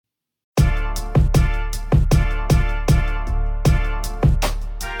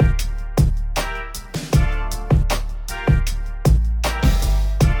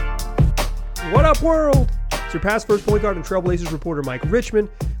up, world? It's your past first point guard and Trailblazers reporter Mike Richman,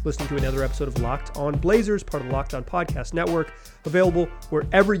 listening to another episode of Locked On Blazers, part of the Locked On Podcast Network, available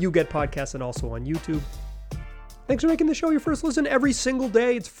wherever you get podcasts and also on YouTube. Thanks for making the show your first listen every single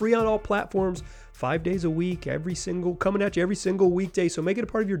day. It's free on all platforms, 5 days a week, coming at you every single weekday. So make it a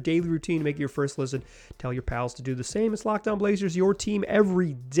part of your daily routine, make it your first listen. Tell your pals to do the same. It's Locked On Blazers, your team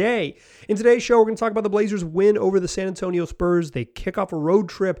every day. In today's show, we're going to talk about the Blazers' win over the San Antonio Spurs. They kick off a road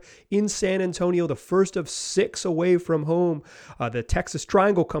trip in San Antonio, the first of 6 away from home. The Texas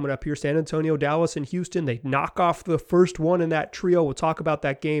Triangle coming up here, San Antonio, Dallas, and Houston. They knock off the first one in that trio. We'll talk about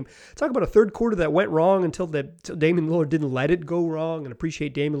that game. Talk about a third quarter that went wrong until Damian Lillard didn't let it go wrong, and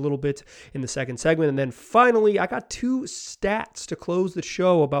appreciate Damian a little bit in the second segment. And then finally, I got 2 stats to close the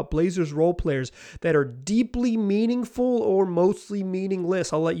show about Blazers role players that are deeply meaningful or mostly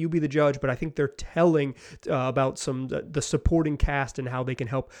meaningless. I'll let you be the judge, but I think they're telling about the supporting cast and how they can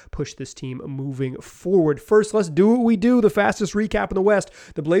help push this team moving forward. First, let's do what we do, the fastest recap in the West.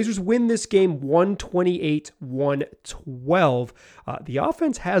 The Blazers win this game 128-112. The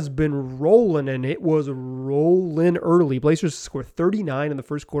offense has been rolling, and it was rolling early. Blazers scored 39 in the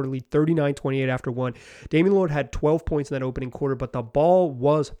first quarter, lead 39-28 after one. Damian Lillard had 12 points in that opening quarter, but the ball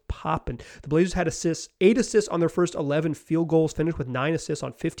was popping. The Blazers had 8 assists on their first 11 field goals, finished with 9 assists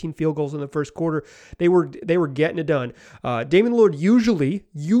on 15 field goals in the first quarter. They were getting it done. Damian Lillard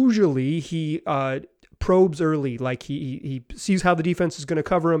usually he probes early, like he sees how the defense is going to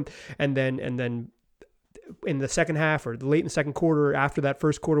cover him, and then in the second half or late in the second quarter, after that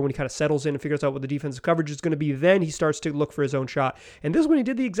first quarter, when he kind of settles in and figures out what the defensive coverage is going to be, then he starts to look for his own shot. And this is when he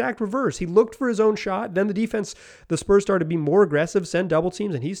did the exact reverse. He looked for his own shot. Then the Spurs started to be more aggressive, send double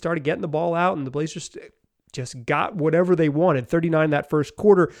teams, and he started getting the ball out, and the Blazers just got whatever they wanted. 39 that first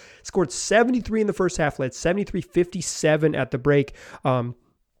quarter, scored 73 in the first half, led 73-57 at the break.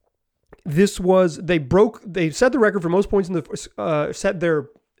 They set the record for most points in the set their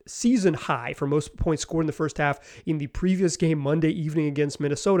season high for most points scored in the first half in the previous game Monday evening against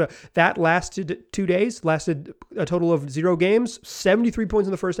Minnesota. That lasted 2 days, lasted a total of 0 games, 73 points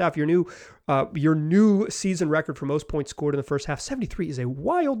in the first half. Your new season record for most points scored in the first half. 73 is a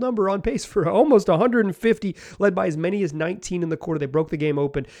wild number, on pace for almost 150, led by as many as 19 in the quarter. They broke the game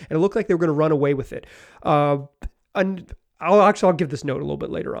open, and it looked like they were going to run away with it. And I'll give this note a little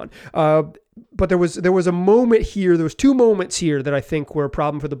bit later on. But there was a moment here. There was 2 moments here that I think were a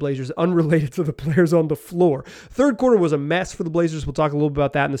problem for the Blazers, unrelated to the players on the floor. Third quarter was a mess for the Blazers. We'll talk a little bit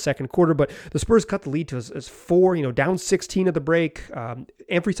about that in the second quarter. But the Spurs cut the lead to as 4. Down 16 at the break.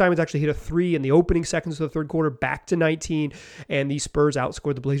 Anthony Simons actually hit a 3 in the opening seconds of the third quarter, back to 19, and the Spurs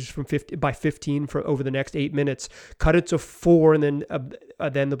outscored the Blazers by 15 for over the next 8 minutes. Cut it to 4, and then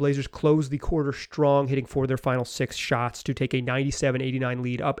the Blazers closed the quarter strong, hitting 4 of their final 6 shots to take a 97-89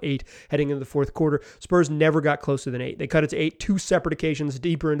 lead, up 8 heading into the fourth quarter. Spurs never got closer than 8. They cut it to 8 2 separate occasions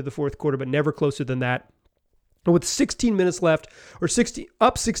deeper into the fourth quarter, but never closer than that. And with 16 minutes left, or 16 with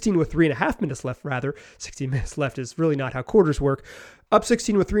 3.5 minutes left, rather. 16 minutes left is really not how quarters work. Up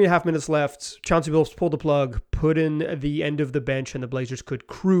 16 with 3.5 minutes left, Chauncey Billups pulled the plug, put in the end of the bench, and the Blazers could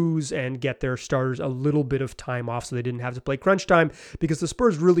cruise and get their starters a little bit of time off so they didn't have to play crunch time, because the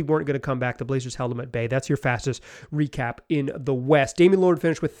Spurs really weren't going to come back. The Blazers held them at bay. That's your fastest recap in the West. Damian Lillard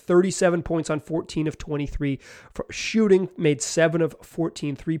finished with 37 points on 14 of 23 for shooting, made 7 of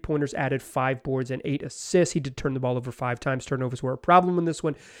 14 three-pointers, added 5 boards and 8 assists. He did turn the ball over 5 times. Turnovers were a problem in this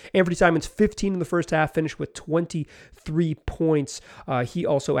one. Anthony Simons, 15 in the first half, finished with 23 points. He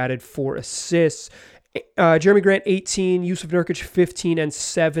also added 4 assists. Jeremy Grant, 18. Yusuf Nurkic, 15 and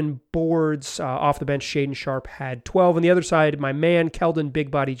 7 boards. Off the bench, Shaedon Sharpe had 12. On the other side, my man, Keldon Big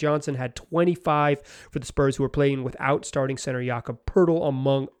Body Johnson, had 25 for the Spurs, who were playing without starting center Jakob Poeltl,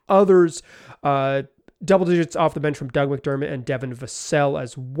 among others. Double digits off the bench from Doug McDermott and Devin Vassell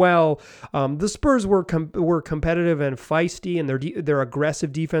as well. The Spurs were competitive and feisty, and their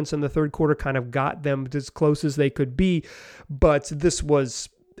aggressive defense in the third quarter kind of got them as close as they could be. But this was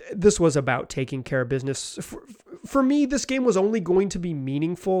about taking care of business. For me, this game was only going to be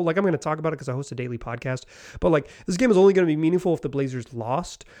meaningful. Like, I'm going to talk about it because I host a daily podcast. But like, this game is only going to be meaningful if the Blazers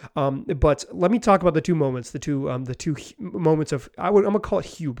lost. But let me talk about the 2 moments. The two moments of, I'm going to call it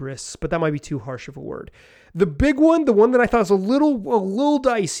hubris, but that might be too harsh of a word. The big one, the one that I thought was a little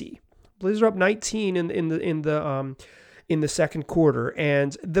dicey. Blazers are up 19 in in the second quarter.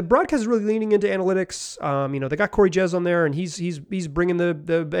 And the broadcast is really leaning into analytics. They got Corey Jez on there, and he's bringing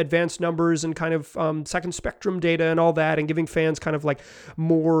the advanced numbers and kind of second spectrum data and all that, and giving fans kind of like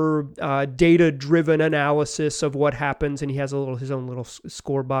more data-driven analysis of what happens. And he has his own little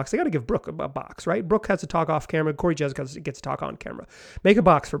score box. They got to give Brooke a box, right? Brooke has to talk off camera. Corey Jez gets to talk on camera. Make a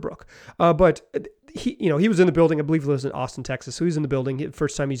box for Brooke. But he was in the building. I believe he lives in Austin, Texas. So he's in the building.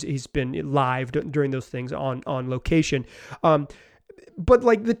 First time he's been live during those things on location. But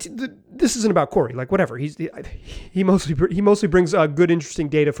like this isn't about Corey. Like whatever. He mostly brings good, interesting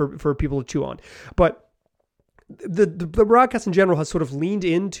data for people to chew on. But the broadcast in general has sort of leaned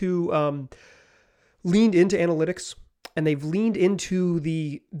into analytics. And they've leaned into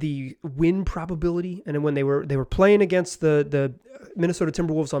the win probability. And then when they were playing against the Minnesota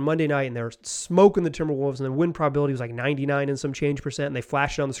Timberwolves on Monday night, and they're smoking the Timberwolves, and the win probability was like 99 and some change percent, and they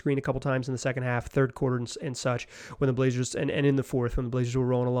flashed it on the screen a couple times in the second half, third quarter and such, when the Blazers, and in the fourth, when the Blazers were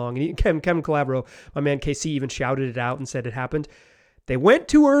rolling along. And Kevin Calabro, my man KC, even shouted it out and said it happened. They went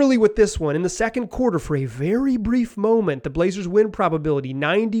too early with this one in the second quarter for a very brief moment. The Blazers win probability,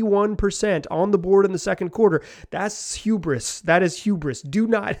 91% on the board in the second quarter. That's hubris. That is hubris.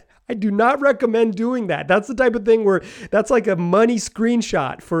 I do not recommend doing that. That's the type of thing where that's like a money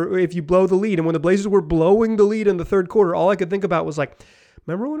screenshot for if you blow the lead. And when the Blazers were blowing the lead in the third quarter, all I could think about was like,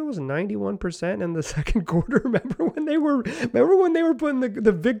 remember when it was 91% in the second quarter? Remember when they were putting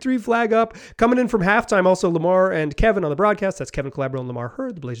the victory flag up? Coming in from halftime, also Lamar and Kevin on the broadcast. That's Kevin Calabro and Lamar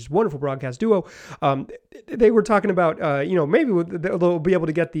Hurd, the Blazers' wonderful broadcast duo. They were talking about, maybe they'll be able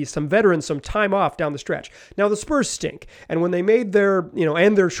to get some veterans some time off down the stretch. Now the Spurs stink, and when they made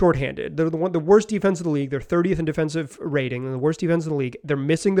and they're shorthanded. They're the worst defense in the league. They're 30th in defensive rating, and the worst defense in the league. They're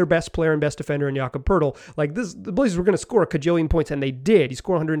missing their best player and best defender in Jakob Poeltl. Like this, the Blazers were going to score a cajillion points, and they did. He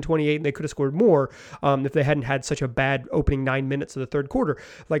scored 128, and they could have scored more if they hadn't had such a bad opening 9 minutes of the third quarter.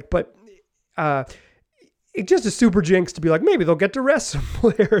 It just a super jinx to be like, maybe they'll get to rest some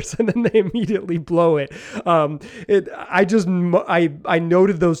players, and then they immediately blow it. I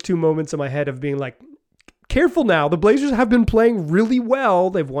noted those two moments in my head of being like, careful now. The Blazers have been playing really well.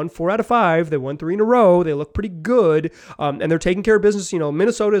 They've won 4 out of 5. They won 3 in a row. They look pretty good. And they're taking care of business.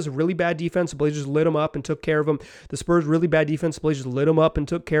 Minnesota is a really bad defense. The Blazers lit them up and took care of them. The Spurs, really bad defense. The Blazers lit them up and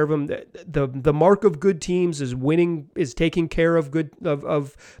took care of them. The mark of good teams is winning, is taking care of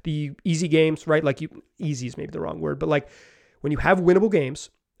of the easy games, right? Easy is maybe the wrong word, but like when you have winnable games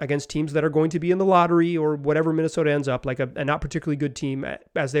against teams that are going to be in the lottery or whatever Minnesota ends up, like a not particularly good team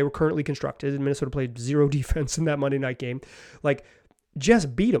as they were currently constructed. And Minnesota played 0 defense in that Monday night game. Like,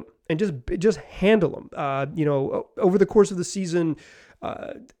 just beat them and just handle them. Over the course of the season,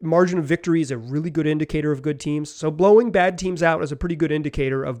 margin of victory is a really good indicator of good teams. So blowing bad teams out is a pretty good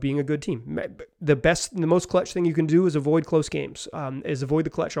indicator of being a good team. The most clutch thing you can do is avoid close games, is avoid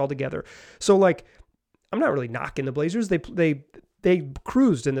the clutch altogether. So like, I'm not really knocking the Blazers. They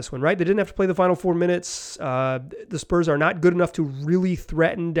cruised in this one, right? They didn't have to play the final 4 minutes. The Spurs are not good enough to really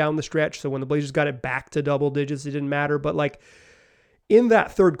threaten down the stretch. So when the Blazers got it back to double digits, it didn't matter. But like in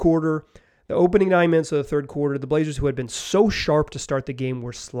that third quarter, the opening 9 minutes of the third quarter, the Blazers, who had been so sharp to start the game,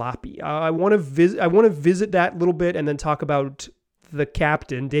 were sloppy. I want to visit that a little bit and then talk about the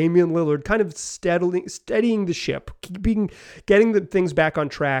captain, Damian Lillard, kind of steadying the ship, getting the things back on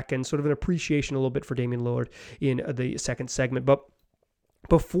track, and sort of an appreciation a little bit for Damian Lillard in the second segment. But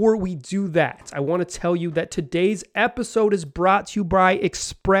before we do that, I want to tell you that today's episode is brought to you by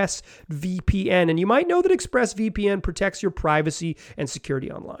ExpressVPN. And you might know that ExpressVPN protects your privacy and security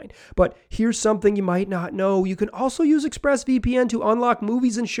online. But here's something you might not know. You can also use ExpressVPN to unlock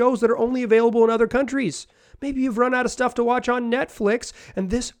movies and shows that are only available in other countries. Maybe you've run out of stuff to watch on Netflix, and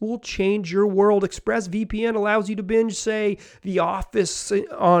this will change your world. ExpressVPN allows you to binge, say, The Office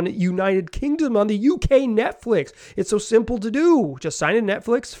on United Kingdom on the UK Netflix. It's so simple to do. Just sign in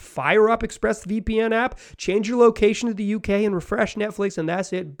Netflix, fire up ExpressVPN app, change your location to the UK, and refresh Netflix, and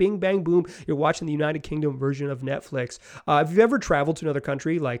that's it. Bing, bang, boom. You're watching the United Kingdom version of Netflix. If you've ever traveled to another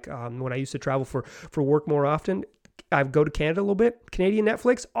country, like when I used to travel for work more often, I go to Canada a little bit, Canadian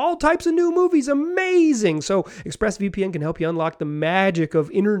Netflix, all types of new movies, amazing. So ExpressVPN can help you unlock the magic of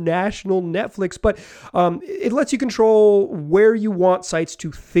international Netflix, but it lets you control where you want sites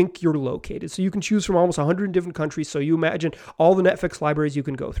to think you're located. So you can choose from almost 100 different countries. So you imagine all the Netflix libraries you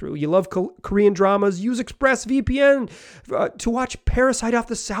can go through. You love Korean dramas, use ExpressVPN to watch Parasite off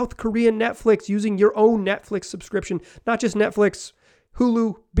the South Korean Netflix using your own Netflix subscription, not just Netflix,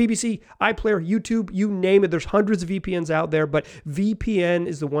 Hulu, BBC, iPlayer, YouTube, you name it. There's hundreds of VPNs out there, but VPN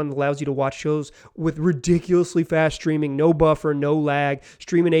is the one that allows you to watch shows with ridiculously fast streaming, no buffer, no lag,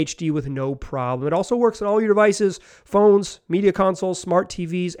 stream in HD with no problem. It also works on all your devices, phones, media consoles, smart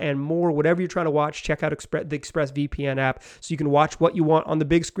TVs, and more. Whatever you're trying to watch, check out the ExpressVPN app so you can watch what you want on the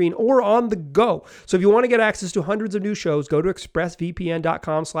big screen or on the go. So if you want to get access to hundreds of new shows, go to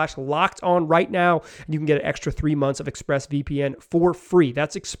expressvpn.com/lockedon right now, and you can get an extra 3 months of ExpressVPN for free.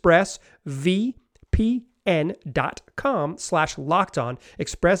 That's expressvpn.com/lockedon,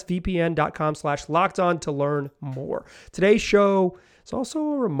 expressvpn.com/lockedon to learn more. Today's show is also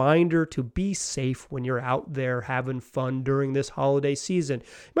a reminder to be safe when you're out there having fun during this holiday season.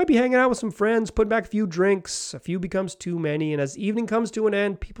 You might be hanging out with some friends, putting back a few drinks, a few becomes too many, and as the evening comes to an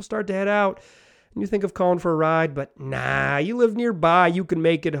end, people start to head out. And you think of calling for a ride, but nah, you live nearby, you can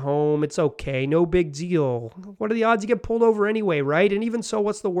make it home, it's okay, no big deal. What are the odds you get pulled over anyway, right? And even so,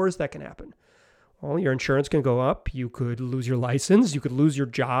 what's the worst that can happen? Well, your insurance can go up, you could lose your license, you could lose your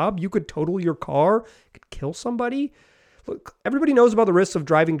job, you could total your car, you could kill somebody. Look, everybody knows about the risks of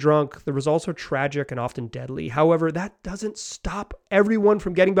driving drunk. The results are tragic and often deadly. However, that doesn't stop everyone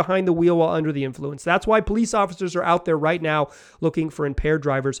from getting behind the wheel while under the influence. That's why police officers are out there right now looking for impaired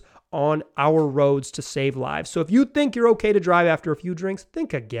drivers on our roads to save lives. So if you think you're okay to drive after a few drinks,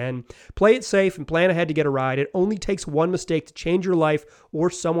 think again. Play it safe and plan ahead to get a ride. It only takes one mistake to change your life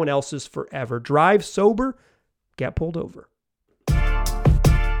or someone else's forever. Drive sober, get pulled over.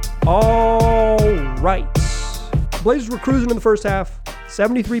 All right. Blazers were cruising in the first half,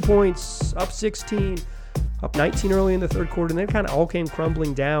 73 points, up 16, up 19 early in the third quarter, and then kind of all came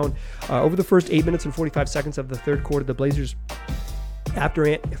crumbling down. Over the first 8 minutes and 45 seconds of the third quarter, the Blazers, after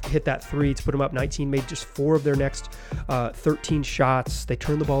Ant hit that three to put them up 19, made just 4 of their next 13 shots. They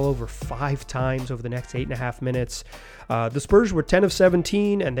turned the ball over 5 times over the next 8.5 minutes. The Spurs were 10 of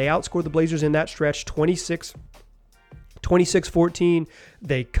 17, and they outscored the Blazers in that stretch 26-14.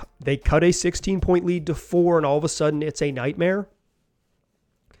 They cut a 16-point lead to 4, and all of a sudden it's a nightmare.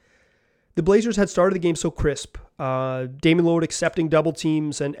 The Blazers had started the game so crisp. Damian Lillard accepting double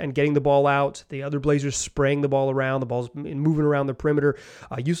teams and getting the ball out. The other Blazers spraying the ball around. The ball's moving around the perimeter.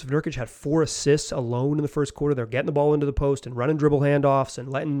 Yusuf Nurkic had 4 assists alone in the first quarter. They're getting the ball into the post and running dribble handoffs and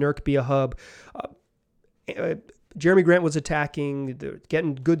letting Nurk be a hub. Jeremy Grant was attacking,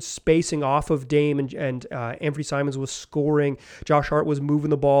 getting good spacing off of Dame, and Anthony Simons was scoring. Josh Hart was moving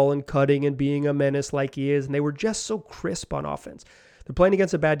the ball and cutting and being a menace like he is, and they were just so crisp on offense. They're playing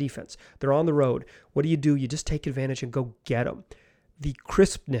against a bad defense. They're on the road. What do? You just take advantage and go get them. The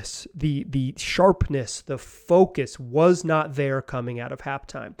crispness, the sharpness, the focus was not there coming out of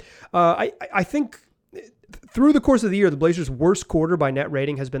halftime. I think through the course of the year, the Blazers' worst quarter by net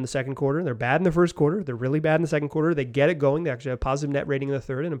rating has been the second quarter. They're bad in the first quarter. They're really bad in the second quarter. They get it going. They actually have a positive net rating in the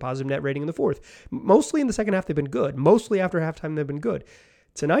third and a positive net rating in the fourth. Mostly in the second half, they've been good. Mostly after halftime, they've been good.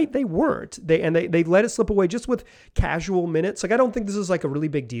 Tonight, they weren't. They let it slip away just with casual minutes. Like, I don't think this is like a really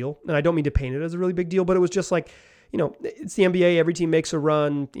big deal. And I don't mean to paint it as a really big deal, but it was just like, it's the NBA. Every team makes a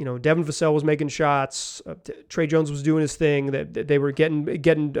run. Devin Vassell was making shots. Trey Jones was doing his thing. That they were getting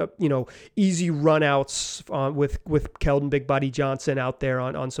easy runouts with Keldon Big Body Johnson out there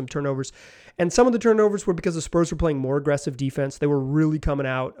on some turnovers. And some of the turnovers were because the Spurs were playing more aggressive defense. They were really coming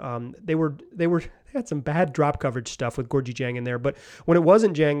out. They had some bad drop coverage stuff with Gorgui Dieng in there. But when it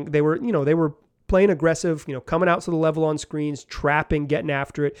wasn't Dieng, they were playing aggressive, coming out to the level on screens, trapping, getting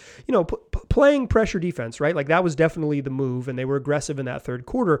after it, playing pressure defense, right? Like that was definitely the move, and they were aggressive in that third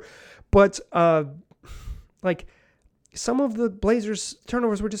quarter. But some of the Blazers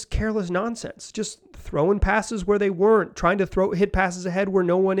turnovers were just careless nonsense, just throwing passes where they weren't, trying to hit passes ahead where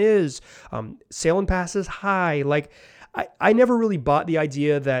no one is, sailing passes high. Like I never really bought the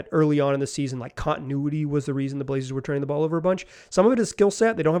idea that early on in the season, like continuity was the reason the Blazers were turning the ball over a bunch. Some of it is skill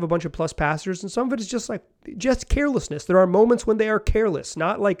set. They don't have a bunch of plus passers, and some of it is just carelessness. There are moments when they are careless,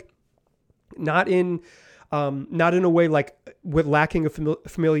 not in a way like with lacking of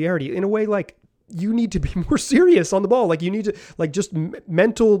familiarity, in a way like you need to be more serious on the ball. Like you need to just the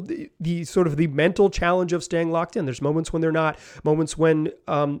mental challenge of staying locked in. There's moments when they're not, moments when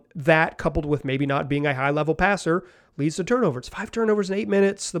that coupled with maybe not being a high level passer leads to turnovers. 5 turnovers in 8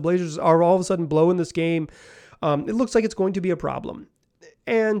 minutes. The Blazers are all of a sudden blowing this game. It looks like it's going to be a problem.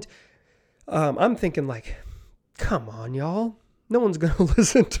 And I'm thinking like, come on, y'all. No one's going to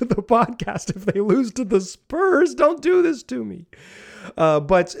listen to the podcast if they lose to the Spurs. Don't do this to me.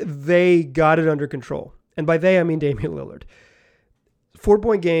 But they got it under control. And by they, I mean Damian Lillard.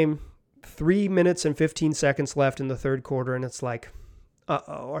 4-point game, 3 minutes and 15 seconds left in the third quarter. And it's like,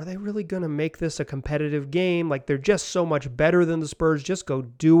 are they really going to make this a competitive game? Like, they're just so much better than the Spurs. Just go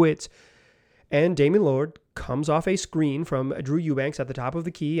do it. And Damian Lillard comes off a screen from Drew Eubanks at the top of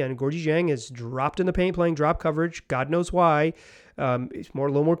the key, and Gorgui Dieng is dropped in the paint playing drop coverage. God knows why. He's a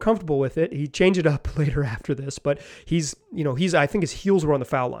little more comfortable with it. He changed it up later after this, but I think his heels were on the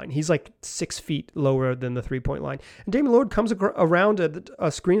foul line. He's like 6 feet lower than the 3-point line. And Damian Lillard comes around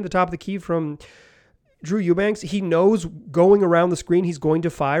a screen at the top of the key from Drew Eubanks. He knows going around the screen, he's going to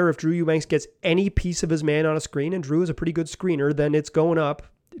fire. If Drew Eubanks gets any piece of his man on a screen, and Drew is a pretty good screener, then it's going up.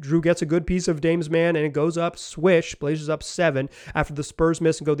 Drew gets a good piece of Dame's man, and it goes up, swish. Blazers up 7 after the Spurs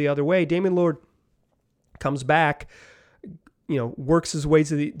miss and go the other way. Damian Lillard comes back, works his way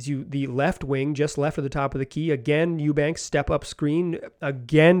to the left wing, just left of the top of the key. Again, Eubanks step up screen.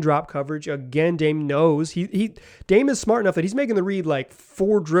 Again, drop coverage. Again, Dame knows. Dame is smart enough that he's making the read like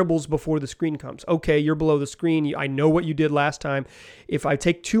 4 dribbles before the screen comes. Okay, you're below the screen. I know what you did last time. If I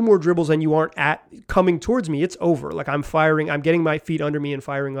take 2 more dribbles and you aren't coming towards me, it's over. Like, I'm firing. I'm getting my feet under me and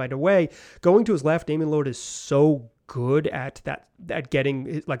firing right away. Going to his left, Damian Lillard is so good at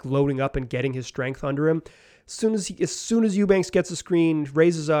getting, like, loading up and getting his strength under him. As soon as Eubanks gets a screen,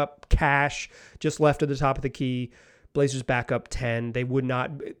 raises up, cash, just left at the top of the key, Blazers back up 10.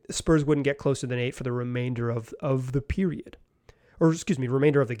 Spurs wouldn't get closer than 8 for the remainder of the period.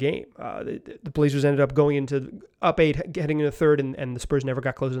 Remainder of the game. The Blazers ended up going into up 8, heading into third, and the Spurs never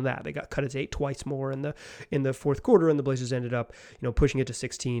got closer than that. They got cut as 8 twice more in the fourth quarter, and the Blazers ended up, pushing it to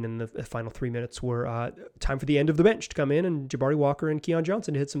 16. And the final 3 minutes were time for the end of the bench to come in, and Jabari Walker and Keon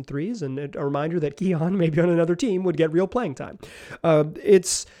Johnson to hit some threes, and a reminder that Keon, maybe on another team, would get real playing time.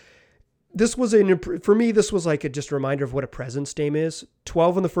 This was for me, this was like just a reminder of what a presence Dame is.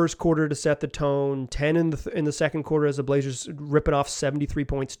 12 in the first quarter to set the tone, 10 in the second quarter as the Blazers ripping off 73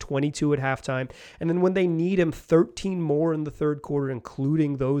 points, 22 at halftime. And then when they need him, 13 more in the third quarter,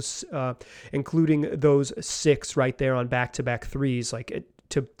 including those 6 right there on back-to-back threes.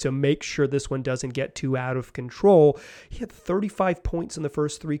 To make sure this one doesn't get too out of control. He had 35 points in the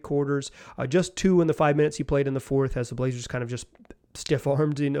first 3 quarters, just 2 in the 5 minutes he played in the fourth, as the Blazers kind of just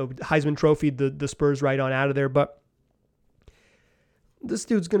stiff-armed, Heisman Trophied the Spurs right on out of there. But this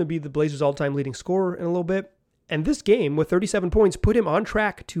dude's going to be the Blazers' all-time leading scorer in a little bit. And this game, with 37 points, put him on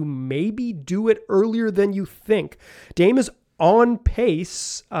track to maybe do it earlier than you think. Dame is on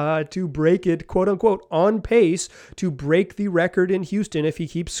pace to break it, quote unquote, on pace to break the record in Houston if he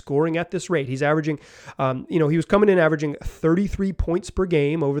keeps scoring at this rate. He's averaging, he was coming in averaging 33 points per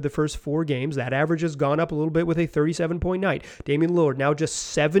game over the first 4 games. That average has gone up a little bit with a 37-point night. Damian Lillard now just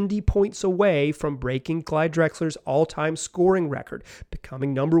 70 points away from breaking Clyde Drexler's all-time scoring record,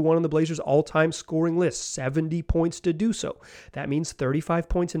 becoming number 1 on the Blazers' all-time scoring list, 70 points to do so. That means 35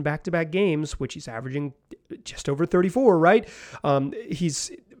 points in back-to-back games, which he's averaging just over 34, right?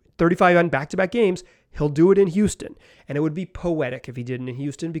 He's 35 on back-to-back games. He'll do it in Houston. And it would be poetic if he did it in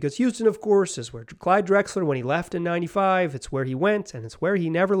Houston, because Houston, of course, is where Clyde Drexler, when he left in 95, it's where he went, and it's where he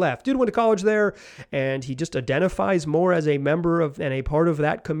never left. Dude went to college there, and he just identifies more as a member of and a part of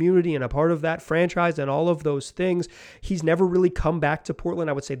that community and a part of that franchise and all of those things. He's never really come back to Portland.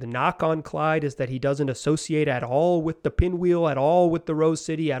 I would say the knock on Clyde is that he doesn't associate at all with the Pinwheel, at all with the Rose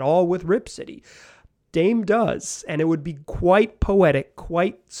City, at all with Rip City. Dame does, and it would be quite poetic,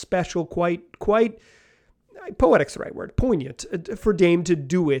 quite special, quite poetic's the right word, poignant for Dame to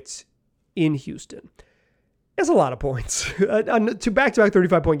do it in Houston. That's a lot of points. To back-to-back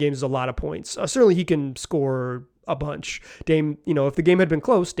 35-point games is a lot of points. Certainly he can score a bunch. Dame, if the game had been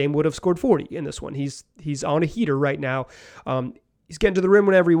close, Dame would have scored 40 in this one. He's on a heater right now. He's getting to the rim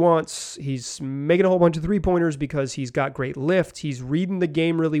whenever he wants. He's making a whole bunch of three-pointers because he's got great lift. He's reading the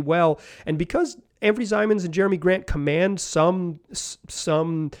game really well. And because Anthony Simons and Jeremy Grant command some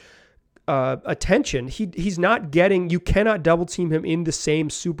attention, he's not getting, you cannot double team him in the same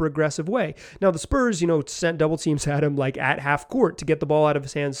super aggressive way. Now the Spurs, sent double teams at him like at half court to get the ball out of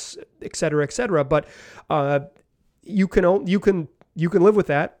his hands, et cetera, but you can live with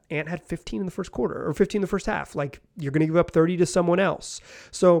that. Ant had 15 in the first quarter or 15 in the first half. Like, you're going to give up 30 to someone else.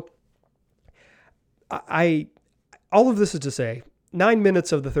 So all of this is to say, 9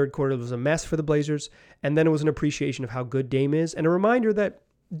 minutes of the third quarter was a mess for the Blazers. And then it was an appreciation of how good Dame is, and a reminder that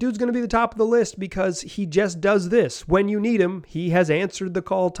dude's going to be the top of the list because he just does this. When you need him, he has answered the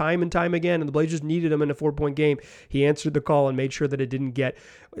call time and time again, and the Blazers needed him in a 4-point game. He answered the call and made sure that it didn't get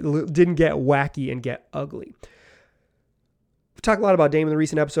wacky and get ugly. We've talked a lot about Dame in the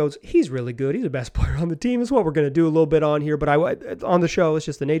recent episodes. He's really good. He's the best player on the team. Is what we're going to do a little bit on here, but on the show, it's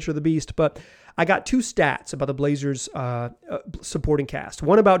just the nature of the beast. But I got 2 stats about the Blazers supporting cast.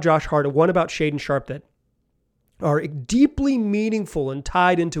 One about Josh Hart and one about Shaedon Sharpe that are deeply meaningful and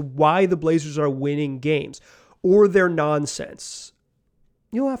tied into why the Blazers are winning games, or they're nonsense.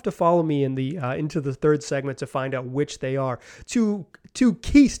 You'll have to follow me in the into the third segment to find out which they are. Two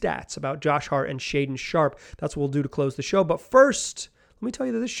key stats about Josh Hart and Shaedon Sharpe. That's what we'll do to close the show. But first, let me tell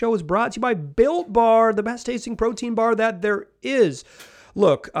you that this show is brought to you by Built Bar, the best tasting protein bar that there is.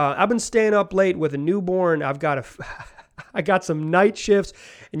 Look, I've been staying up late with a newborn. I got some night shifts,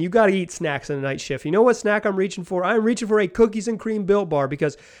 and you got to eat snacks in a night shift. You know what snack I'm reaching for? I'm reaching for a cookies and cream Built Bar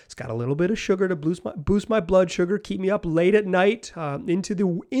because it's got a little bit of sugar to boost my blood sugar, keep me up late at night, into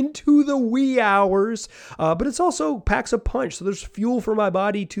the wee hours. But it's also packs a punch, so there's fuel for my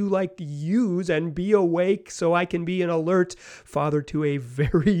body to like use and be awake, so I can be an alert father to a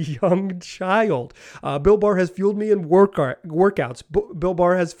very young child. Built Bar has fueled me in workouts. Built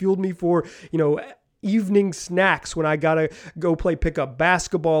Bar has fueled me for evening snacks when I gotta go play pickup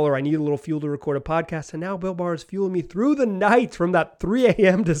basketball or I need a little fuel to record a podcast. And now Built Bar is fueling me through the night from that 3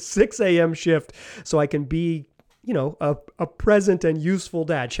 a.m. to 6 a.m. shift so I can be, a present and useful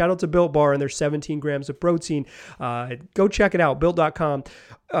dad. Shout out to Built Bar and their 17 grams of protein. Go check it out, built.com,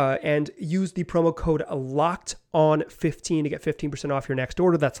 and use the promo code LOCKEDON15 to get 15% off your next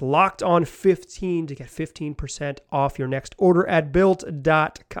order. That's LOCKEDON15 to get 15% off your next order at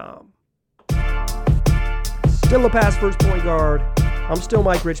built.com. Still a pass first point guard. I'm still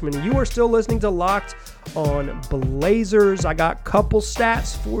Mike Richmond, and you are still listening to Locked on Blazers. I got a couple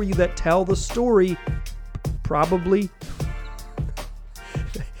stats for you that tell the story. They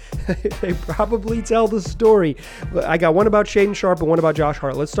probably tell the story. I got one about Shaedon Sharpe and one about Josh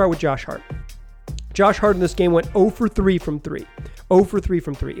Hart. Let's start with Josh Hart. Josh Hart in this game went 0 for 3 from 3. 0 for 3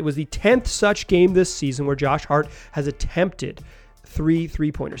 from 3. It was the 10th such game this season where Josh Hart has attempted 3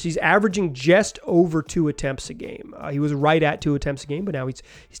 3-pointers. He's averaging just over 2 attempts a game. He was right at 2 attempts a game, but now he's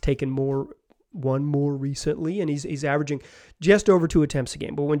taken one more recently, and he's averaging just over 2 attempts a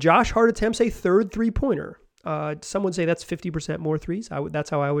game. But when Josh Hart attempts a third 3-pointer, some would say that's 50% more threes. That's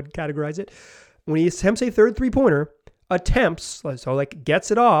how I would categorize it. When he attempts a third 3-pointer,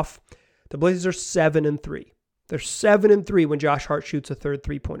 gets it off, the Blazers are 7-3. They're 7-3 when Josh Hart shoots a third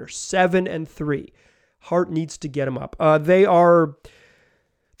 3-pointer. 7-3. Hart needs to get him up. They're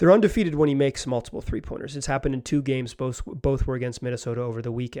undefeated when he makes multiple 3-pointers. It's happened in 2 games. Both were against Minnesota over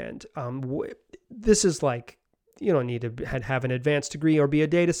the weekend. This is like, you don't need to have an advanced degree or be a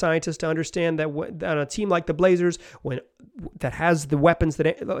data scientist to understand that on a team like the Blazers, that has the weapons that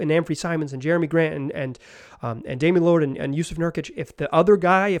in Anfernee Simons and Jeremy Grant and Damian Lillard and Jusuf Nurkic, if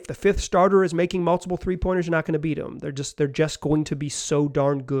the fifth starter is making multiple 3-pointers, you're not going to beat them. They're just going to be so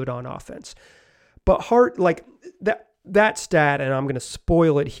darn good on offense. But Hart, like that stat, and I'm going to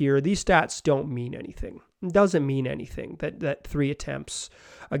spoil it here, these stats don't mean anything. It doesn't mean anything that 3 attempts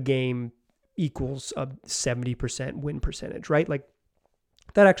a game equals a 70% win percentage, right? Like,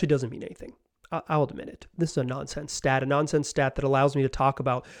 that actually doesn't mean anything. I'll admit it. This is a nonsense stat that allows me to talk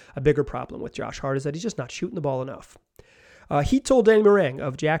about a bigger problem with Josh Hart is that he's just not shooting the ball enough. He told Danny Marang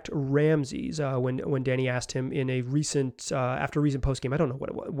of Jacked Ramses when Danny asked him in a recent after a recent postgame. I don't know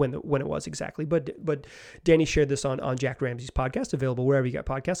when it was exactly, but Danny shared this on Jacked Ramses' podcast, available wherever you get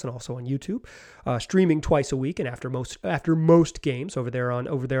podcasts and also on YouTube, streaming twice a week and after most games over there on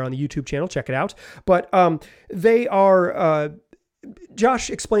the YouTube channel. Check it out. But they are. Josh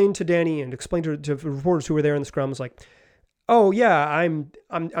explained to Danny and explained to reporters who were there in the scrums, like, oh yeah,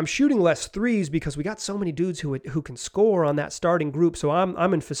 I'm shooting less threes because we got so many dudes who can score on that starting group. So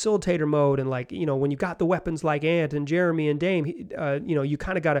I'm in facilitator mode, and like, when you got the weapons like Ant and Jeremy and Dame, you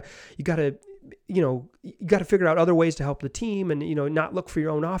kind of gotta figure out other ways to help the team and not look for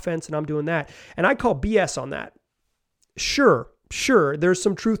your own offense. And I'm doing that, and I call BS on that. Sure, there's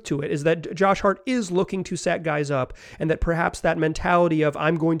some truth to it, is that Josh Hart is looking to set guys up, and that perhaps that mentality of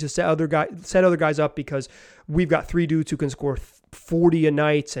I'm going to set other guys up because we've got 3 dudes who can score 40 a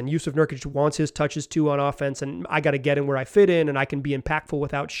night, and Jusuf Nurkic wants his touches too on offense, and I got to get in where I fit in, and I can be impactful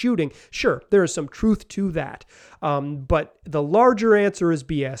without shooting. Sure, there is some truth to that. But the larger answer is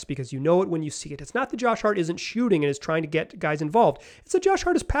BS, because you know it when you see it. It's not that Josh Hart isn't shooting and is trying to get guys involved. It's that Josh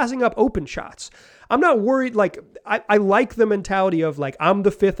Hart is passing up open shots. I'm not worried. Like, I like the mentality of like, I'm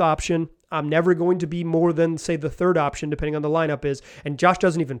the 5th option. I'm never going to be more than, say, the 3rd option, depending on the lineup is. And Josh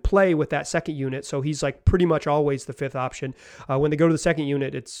doesn't even play with that 2nd unit, so he's like pretty much always the 5th option. When they go to the 2nd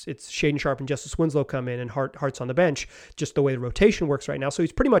unit, it's Shaedon Sharpe and Justice Winslow come in, and Hart's on the bench, just the way the rotation works right now. So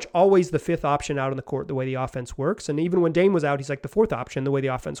he's pretty much always the 5th option out on the court, the way the offense works. And even when Dame was out, he's like the 4th option, the way the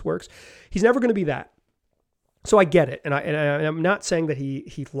offense works. He's never going to be that. So I get it, and I'm not saying that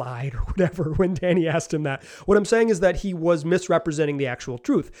he lied or whatever when Danny asked him that. What I'm saying is that he was misrepresenting the actual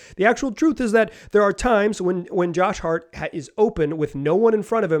truth. The actual truth is that there are times when Josh Hart is open with no one in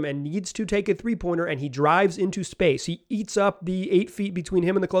front of him and needs to take a three-pointer, and he drives into space. He eats up the 8 feet between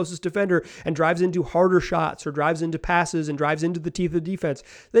him and the closest defender and drives into harder shots or drives into passes and drives into the teeth of the defense.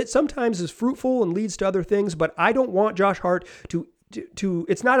 That sometimes is fruitful and leads to other things, but I don't want Josh Hart to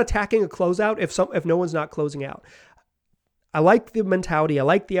it's not attacking a closeout if no one's not closing out. I like the mentality. I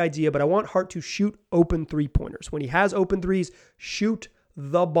like the idea, but I want Hart to shoot open three-pointers. When he has open threes, shoot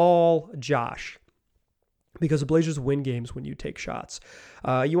the ball, Josh. Because the Blazers win games when you take shots.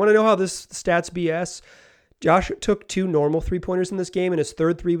 You want to know how this stats BS? Josh took 2 normal three-pointers in this game, and his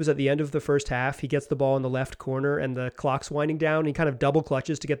third three was at the end of the first half. He gets the ball in the left corner, and the clock's winding down. He kind of double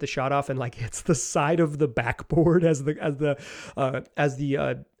clutches to get the shot off, and like hits the side of the backboard as the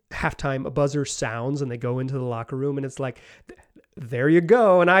halftime buzzer sounds, and they go into the locker room, and it's like, there you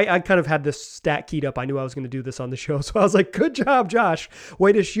go. And I kind of had this stat keyed up. I knew I was going to do this on the show, so I was like, good job, Josh.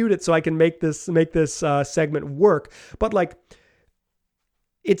 Way to shoot it so I can make this segment work. But like,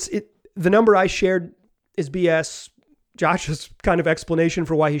 the number I shared is BS. Josh's kind of explanation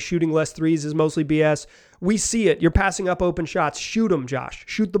for why he's shooting less threes is mostly BS. We see it. You're passing up open shots. Shoot them, Josh.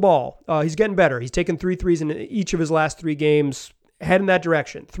 Shoot the ball. He's getting better. He's taken 3 threes in each of his last 3 games. Head in that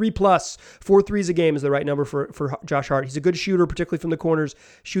direction. 3+, 4 threes a game is the right number for Josh Hart. He's a good shooter, particularly from the corners.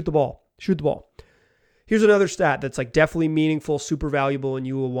 Shoot the ball. Shoot the ball. Here's another stat that's like definitely meaningful, super valuable, and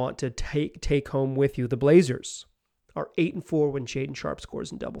you will want to take home with you. The Blazers are 8-4 when Shaedon Sharpe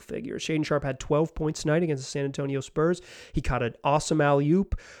scores in double figures. Shaedon Sharpe had 12 points tonight against the San Antonio Spurs. He caught an awesome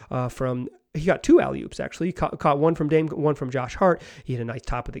alley-oop he got 2 alley-oops, actually. He caught one from Dame, one from Josh Hart. He had a nice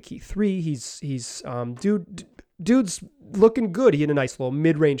top of the key 3. Dude's looking good. He had a nice little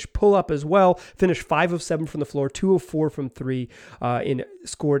mid-range pull-up as well. Finished 5 of 7 from the floor, 2 of 4 from 3, and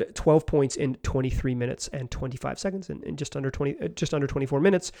scored 12 points in 23 minutes and 25 seconds, in just under 24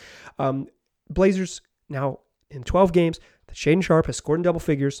 minutes. Blazers now in 12 games that Shaedon Sharpe has scored in double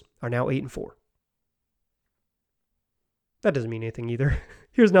figures are now 8-4. That doesn't mean anything either.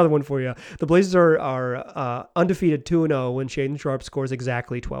 Here's another one for you. The Blazers are undefeated 2-0 when Shaedon Sharpe scores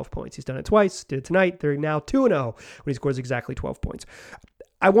exactly 12 points. He's done it twice, did it tonight. They're now 2-0 when he scores exactly 12 points.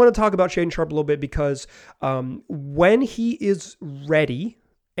 I want to talk about Shaedon Sharpe a little bit because when he is ready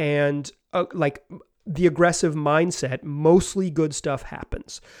and the aggressive mindset, mostly good stuff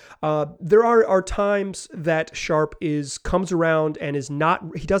happens. There are times that Sharpe comes around and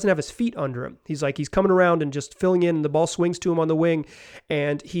he doesn't have his feet under him. He's coming around and just filling in, and the ball swings to him on the wing,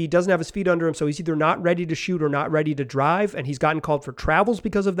 and he doesn't have his feet under him, so he's either not ready to shoot or not ready to drive, and he's gotten called for travels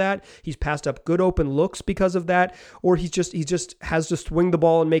because of that. He's passed up good open looks because of that, or he just has to swing the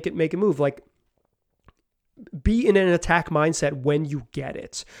ball and make it move. Like, be in an attack mindset when you get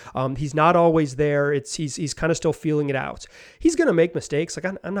it. He's not always there. He's kind of still feeling it out. He's going to make mistakes.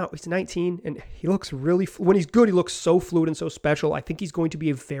 He's 19 and he looks when he's good, he looks so fluid and so special. I think he's going to be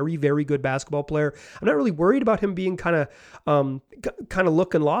a very, very good basketball player. I'm not really worried about him being kind of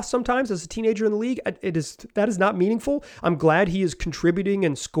looking lost sometimes as a teenager in the league. That is not meaningful. I'm glad he is contributing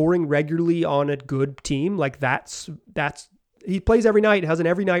and scoring regularly on a good team. Like that's he plays every night, has an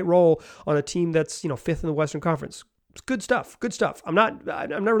every night role on a team that's, 5th in the Western Conference. It's good stuff. I'm not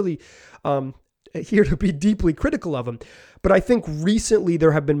really here to be deeply critical of him, but I think recently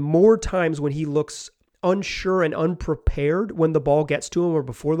there have been more times when he looks unsure and unprepared when the ball gets to him or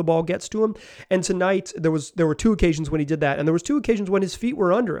before the ball gets to him. And tonight there were 2 occasions when he did that, and there was 2 occasions when his feet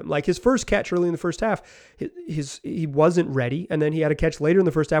were under him. Like his first catch early in the first half, he wasn't ready, and then he had a catch later in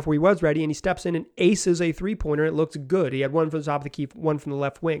the first half where he was ready, and he steps in and aces a 3-pointer. And it looks good. He had one from the top of the key, one from the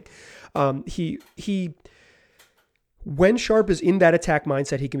left wing. When Sharpe is in that attack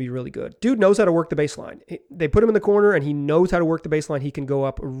mindset, he can be really good. Dude knows how to work the baseline. They put him in the corner, and he knows how to work the baseline. He can go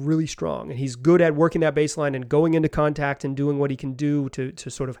up really strong, and he's good at working that baseline and going into contact and doing what he can do to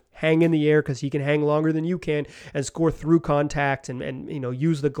sort of hang in the air, because he can hang longer than you can and score through contact and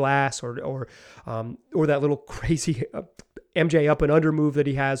use the glass or that little crazy MJ up and under move that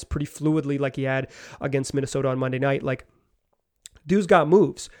he has pretty fluidly, like he had against Minnesota on Monday night. Like, dude's got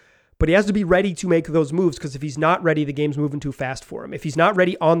moves. But he has to be ready to make those moves, because if he's not ready, the game's moving too fast for him. If he's not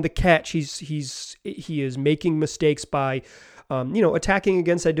ready on the catch, he is making mistakes by, attacking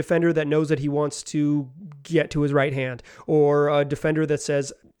against a defender that knows that he wants to get to his right hand, or a defender that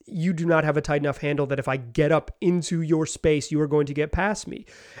says, you do not have a tight enough handle that if I get up into your space, you are going to get past me.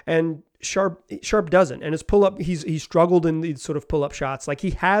 And Sharpe doesn't. And his pull-up, he's struggled in these sort of pull-up shots. Like,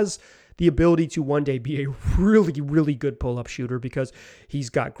 he has the ability to one day be a really, really good pull-up shooter, because he's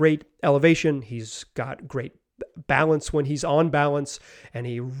got great elevation. He's got great balance when he's on balance, and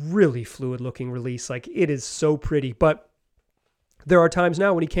a really fluid looking release. Like, it is so pretty. But there are times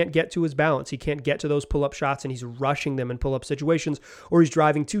now when he can't get to his balance. He can't get to those pull-up shots, and he's rushing them in pull-up situations, or he's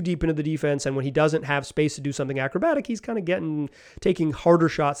driving too deep into the defense. And when he doesn't have space to do something acrobatic, he's kind of taking harder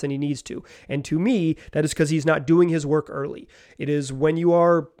shots than he needs to. And to me, that is because he's not doing his work early. It is when you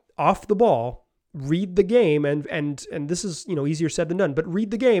are off the ball, read the game, and this is, easier said than done, but read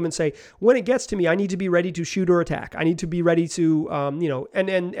the game and say, when it gets to me, I need to be ready to shoot or attack. I need to be ready to,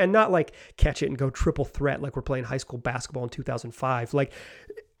 and not like catch it and go triple threat like we're playing high school basketball in 2005. Like,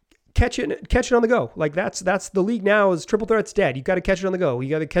 catch it on the go. Like, that's the league now. Is triple threat's dead. You got to catch it on the go. You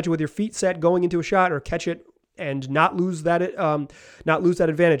got to catch it with your feet set going into a shot, or catch it and not lose that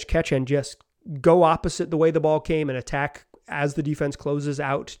advantage. Catch and just go opposite the way the ball came and attack as the defense closes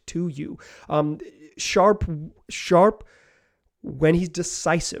out to you. Sharp, when he's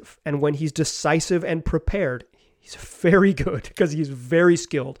decisive, and prepared, he's very good because he's very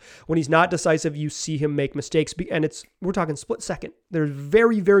skilled. When he's not decisive, you see him make mistakes, and we're talking split second. There's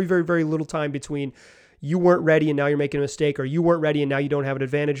very, very, very, very little time between you weren't ready and now you're making a mistake, or you weren't ready and now you don't have an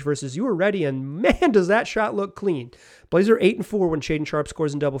advantage, versus you were ready and man, does that shot look clean. Blazers are 8-4 when Shaedon Sharpe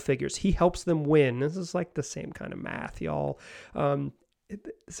scores in double figures. He helps them win. This is like the same kind of math, y'all.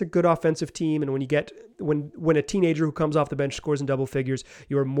 It's a good offensive team, and when a teenager who comes off the bench scores in double figures,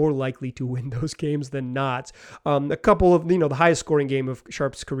 you are more likely to win those games than not. A couple of, the highest scoring game of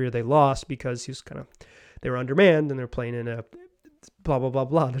Sharpe's career they lost because they were undermanned and they're playing in a blah, blah, blah,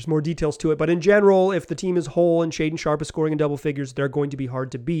 blah. There's more details to it. But in general, if the team is whole and Shaedon Sharpe is scoring in double figures, they're going to be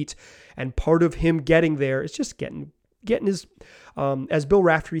hard to beat. And part of him getting there is just getting his, as Bill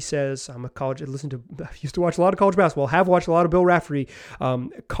Raftery says, I used to watch a lot of college basketball, have watched a lot of Bill Raftery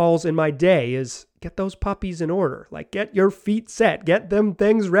calls in my day, is get those puppies in order. Like, get your feet set, get them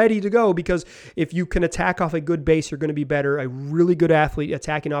things ready to go, because if you can attack off a good base, you're going to be better. A really good athlete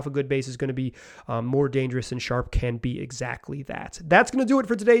attacking off a good base is going to be more dangerous, and Sharpe can be exactly that. That's going to do it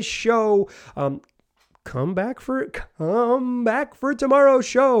for today's show. Come back for tomorrow's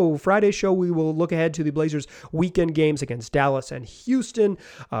show. Friday's show, we will look ahead to the Blazers' weekend games against Dallas and Houston.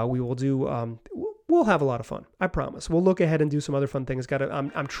 We will do. We'll have a lot of fun. I promise. We'll look ahead and do some other fun things.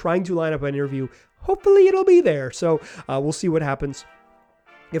 I'm trying to line up an interview. Hopefully, it'll be there. So we'll see what happens.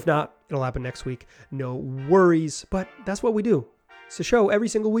 If not, it'll happen next week. No worries. But that's what we do. It's a show every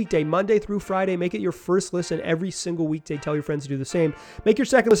single weekday, Monday through Friday. Make it your first listen every single weekday. Tell your friends to do the same. Make your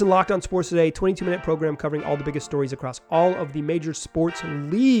second listen Locked On Sports Today, 22-minute program covering all the biggest stories across all of the major sports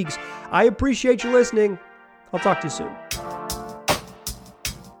leagues. I appreciate you listening. I'll talk to you soon.